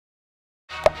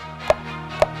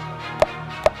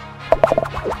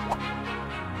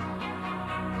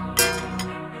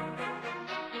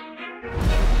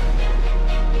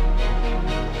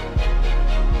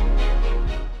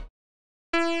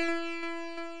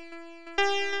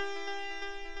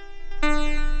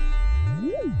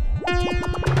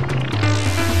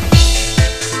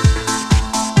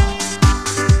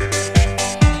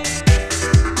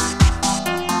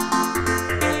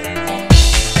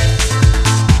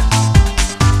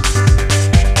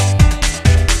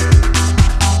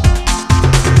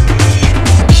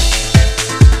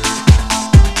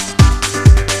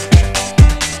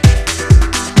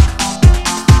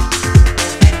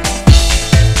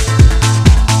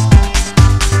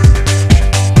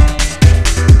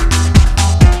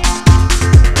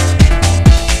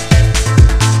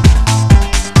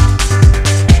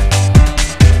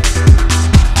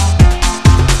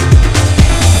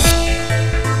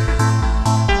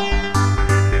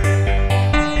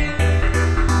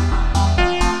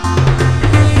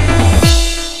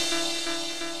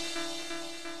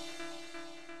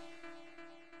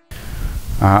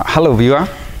Hello viewer,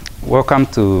 welcome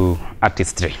to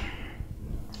Artistry.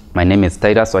 My name is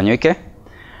Tirus Wanyoike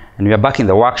and we are back in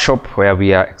the workshop where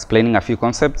we are explaining a few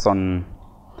concepts on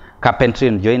carpentry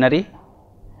and joinery,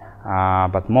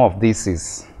 but more of this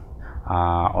is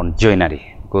on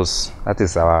joinery because that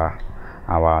is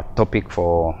our topic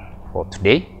for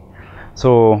today.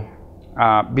 So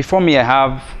before me I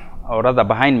have, or rather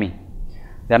behind me,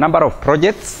 there are a number of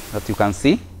projects that you can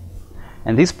see,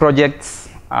 and these projects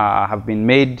have been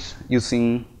made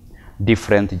using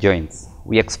different joints.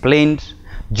 We explained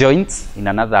joints in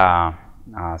another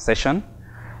session.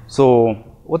 So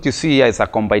what you see here is a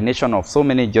combination of so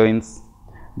many joints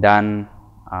done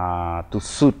to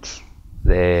suit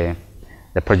the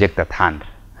project at hand.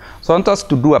 So I want us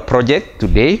to do a project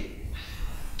today,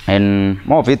 and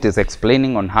more of it is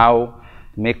explaining on how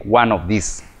to make one of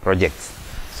these projects.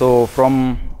 So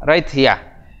from right here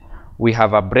we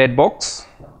have a bread box.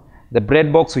 The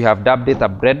bread box, we have dubbed it a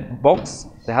bread box.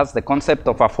 It has the concept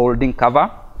of a folding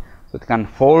cover, so it can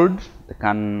fold. It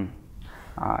can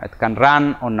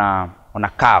run on a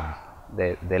curve,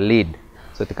 the lid,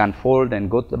 so it can fold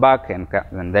and go to the back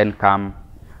and then come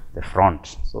the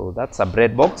front. So that's a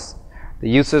bread box. It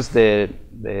uses the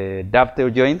dovetail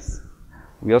joints.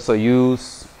 We also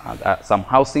use some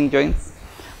housing joints.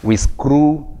 We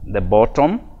screw the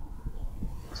bottom,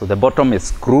 so the bottom is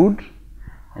screwed,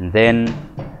 and then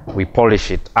we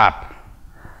polish it up.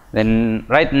 Then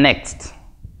right next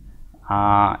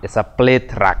is a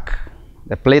plate rack.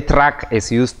 The plate rack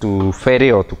is used to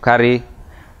ferry or to carry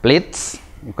plates.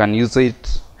 You can use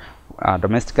it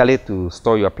domestically to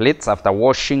store your plates after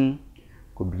washing.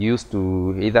 Could be used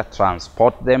to either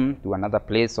transport them to another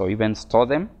place or even store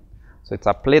them. So it's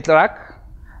a plate rack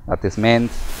that is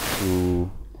meant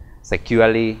to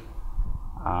securely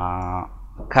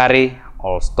carry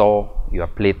or store your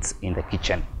plates in the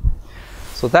kitchen.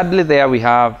 So thirdly, there we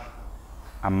have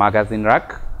a magazine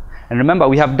rack. And remember,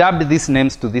 we have dubbed these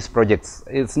names to these projects.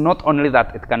 It's not only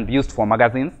that it can be used for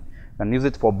magazines, you can use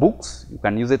it for books, you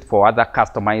can use it for other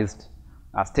customized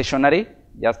stationery,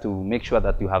 just to make sure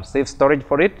that you have safe storage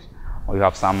for it, or you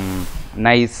have some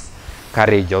nice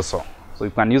carriage also. So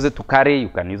you can use it to carry, you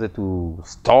can use it to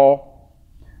store.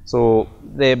 So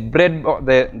the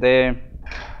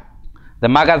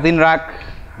magazine rack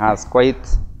has quite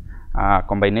a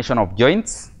combination of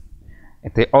joints.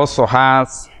 It also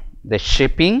has the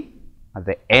shaping at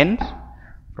the end.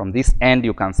 From this end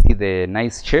you can see the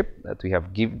nice shape that we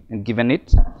have given it.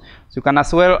 So you can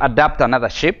as well adapt another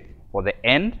shape for the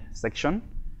end section.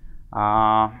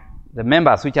 The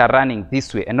members which are running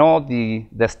this way and all the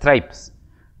stripes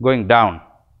going down,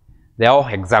 they are all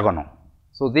hexagonal.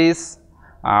 So this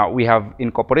we have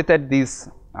incorporated these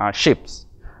shapes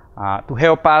to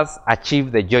help us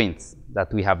achieve the joints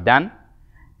that we have done,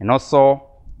 and also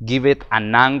give it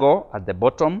an angle at the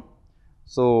bottom.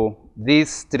 So this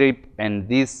strip and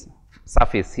this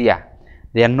surface here,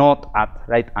 they are not at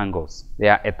right angles, they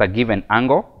are at a given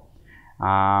angle.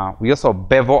 We also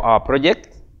bevel our project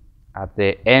at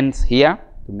the ends here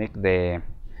to make the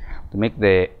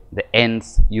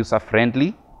ends user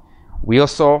friendly. We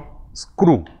also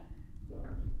screw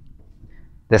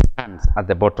the stands at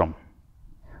the bottom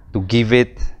to give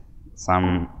it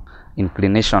some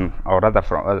inclination, or rather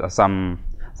some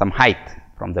height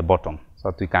from the bottom,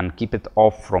 so that we can keep it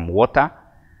off from water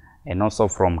and also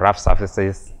from rough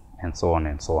surfaces and so on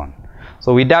and so on.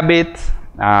 So we dub it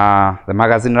the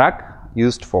magazine rack,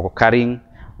 used for carrying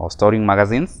or storing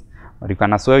magazines, but you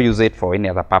can as well use it for any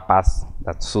other purpose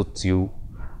that suits you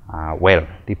well,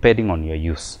 depending on your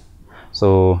use.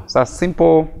 So it's a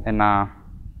simple and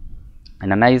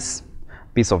a nice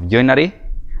piece of joinery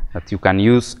that you can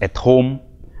use at home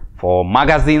for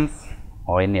magazines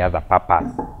or any other purpose.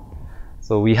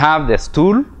 So we have the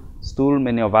stool.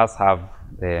 Many of us have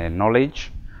the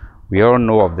knowledge. We all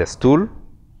know of the stool,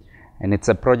 and it's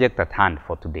a project at hand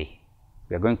for today.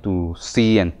 We are going to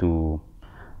see and to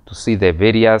see the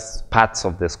various parts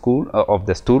of the stool,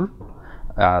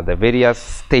 the various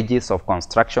stages of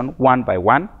construction one by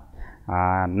one.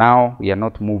 Now we are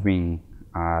not moving,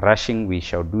 rushing. We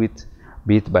shall do it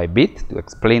bit by bit to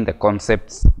explain the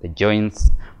concepts, the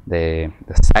joints, the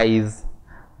size,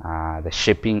 the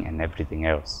shaping, and everything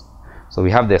else. So we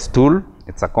have the stool.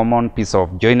 It's a common piece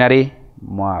of joinery,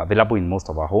 available in most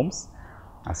of our homes.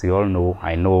 As you all know,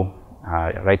 I know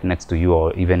right next to you,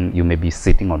 or even you may be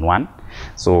sitting on one.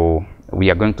 So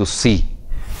we are going to see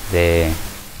the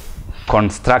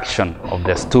construction of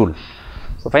the stool.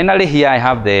 So finally here I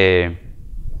have the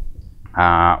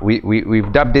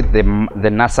we've dubbed it the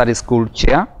nursery school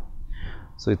chair.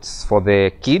 So it's for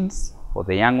the kids, for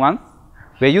the young ones.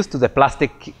 We're used to the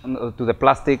plastic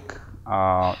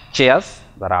chairs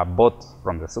that are bought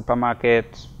from the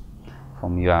supermarket,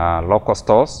 from your local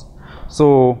stores.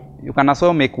 So you can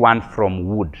also make one from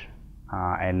wood,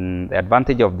 and the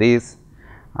advantage of this,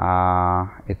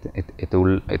 it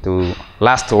will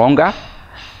last longer,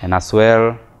 and as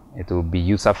well it will be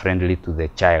user friendly to the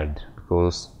child,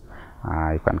 because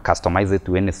you can customize it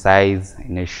to any size,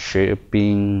 any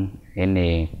shaping,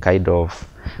 any kind of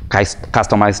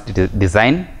customized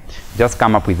design. Just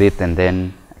come up with it and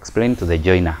then explain to the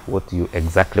joiner what you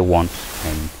exactly want,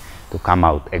 and to come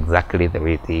out exactly the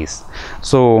way it is.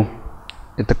 So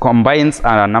it combines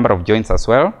a number of joints as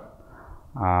well.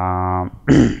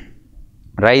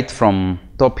 Right from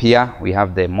top here, we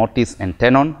have the mortise and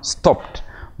tenon, stopped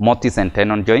mortise and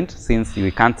tenon joint, since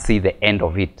we can't see the end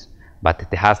of it, but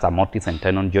it has a mortise and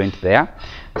tenon joint there.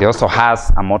 It also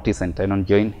has a mortise and tenon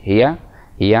joint here,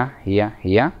 here, here,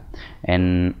 here,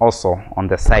 and also on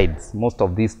the sides. Most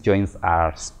of these joints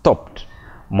are stopped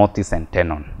mortise and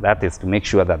tenon. That is to make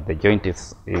sure that the joint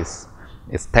is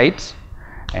tight,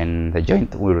 and the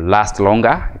joint will last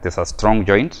longer. It is a strong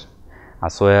joint,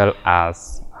 as well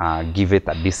as give it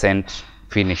a decent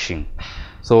finishing.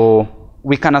 So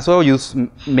we can as well use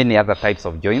many other types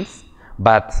of joints,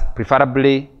 but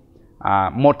preferably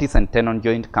mortise and tenon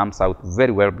joint comes out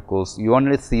very well, because you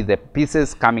only see the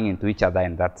pieces coming into each other,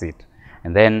 and that's it.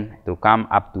 And then it will come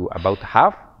up to about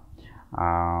half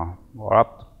or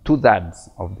up to 2/3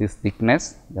 of this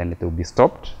thickness, then it will be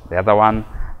stopped. The other one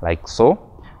like so,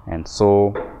 and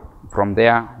so from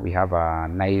there we have a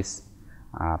nice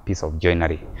piece of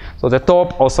joinery. So the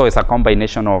top also is a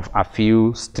combination of a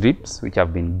few strips which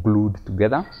have been glued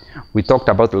together. We talked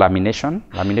about lamination.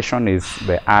 Lamination is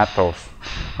the art of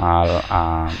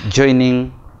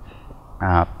joining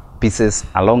pieces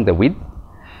along the width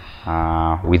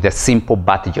with a simple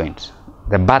butt joint.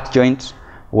 The butt joint,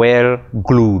 well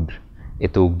glued,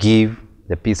 it will give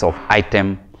the piece of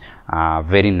item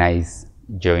very nice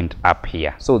joint up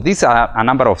here. So these are a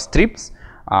number of strips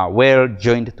well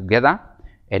joined together,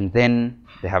 and then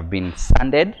they have been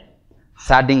sanded.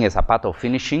 Sanding is a part of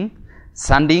finishing,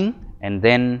 sanding, and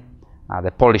then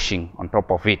the polishing on top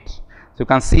of it. So you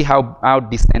can see how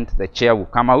decent the chair will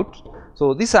come out.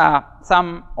 So these are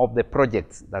some of the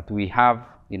projects that we have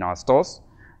in our stores,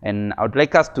 and I would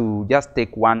like us to just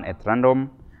take one at random.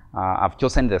 I've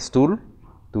chosen the stool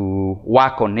to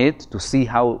work on it, to see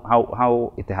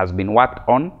how it has been worked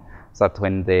on, so that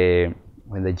when the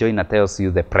joiner tells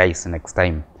you the price next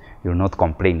time, you'll not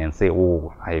complain and say,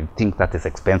 oh, I think that is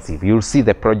expensive. You'll see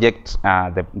the project,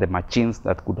 the machines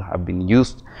that could have been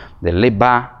used, the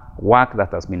labor work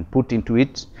that has been put into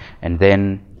it, and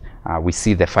then we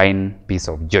see the fine piece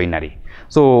of joinery.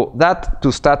 So that,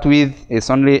 to start with, is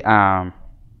only an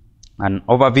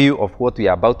overview of what we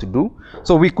are about to do.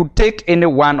 So we could take any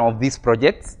one of these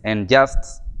projects and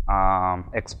just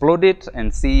explode it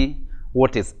and see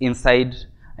what is inside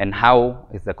and how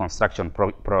is the construction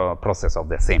process of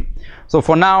the same. So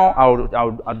for now,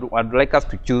 I'd like us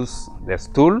to choose the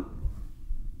stool.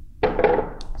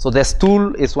 So the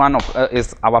stool is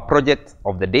is our project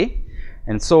of the day,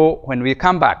 and so when we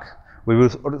come back, we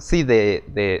will see the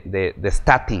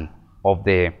starting of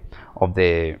the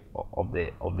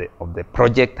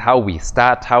project, how we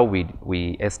start, how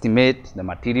we estimate the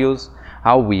materials,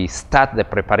 how we start the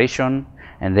preparation,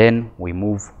 and then we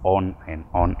move on and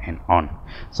on and on.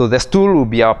 So the stool will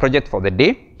be our project for the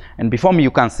day. And before me,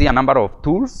 you can see a number of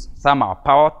tools. Some are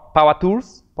power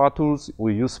tools. Power tools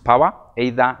will use power,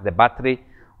 either the battery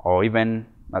or even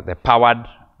the powered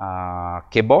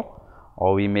cable.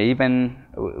 Or we may even,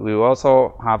 we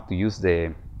also have to use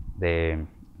the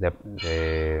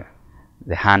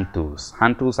hand tools.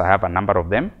 Hand tools, I have a number of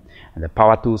them. And the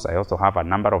power tools, I also have a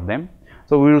number of them.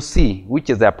 So we will see which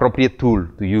is the appropriate tool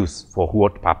to use for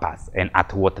what purpose and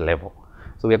at what level.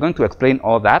 So we are going to explain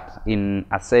all that in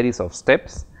a series of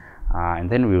steps, and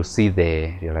then we will see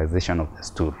the realization of the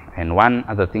stool. And one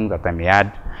other thing that I may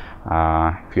add,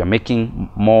 if you are making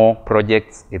more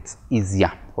projects, it's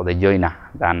easier for the joiner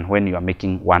than when you are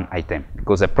making one item,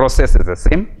 because the process is the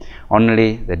same,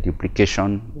 only the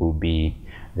duplication will be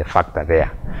the factor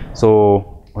there.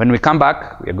 So when we come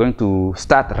back, we are going to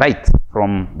start right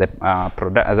from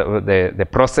the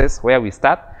process where we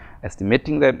start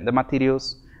estimating the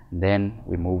materials, and then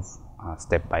we move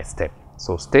step by step.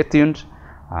 So stay tuned.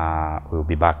 We'll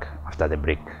be back after the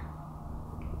break.